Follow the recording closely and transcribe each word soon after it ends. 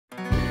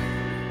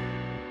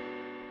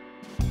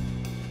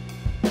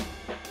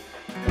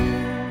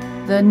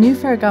The new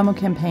Ferragamo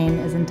campaign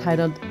is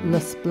entitled Lo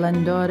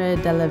Splendore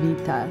della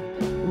Vita,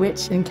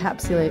 which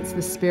encapsulates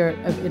the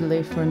spirit of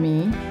Italy for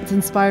me. It's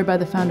inspired by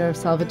the founder of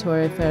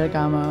Salvatore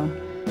Ferragamo,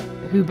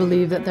 who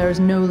believed that there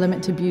is no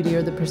limit to beauty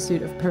or the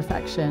pursuit of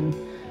perfection.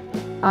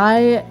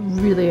 I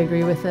really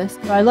agree with this.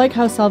 I like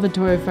how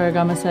Salvatore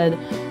Ferragamo said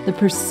the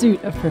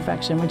pursuit of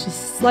perfection, which is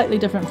slightly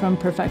different from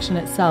perfection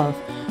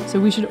itself. So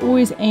we should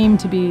always aim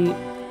to be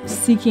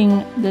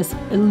seeking this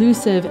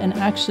elusive and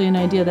actually an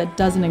idea that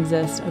doesn't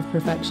exist of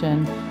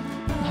perfection.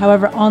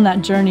 However, on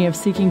that journey of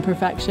seeking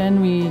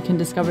perfection, we can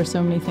discover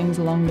so many things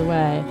along the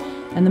way.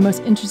 And the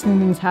most interesting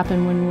things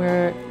happen when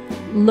we're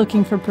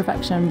looking for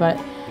perfection, but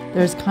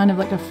there's kind of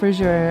like a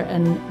fissure,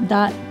 and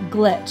that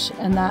glitch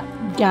and that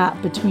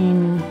gap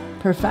between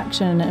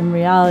perfection and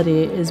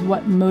reality is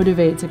what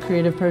motivates a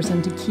creative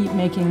person to keep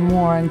making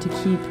more and to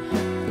keep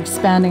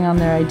expanding on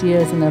their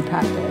ideas and their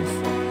practice.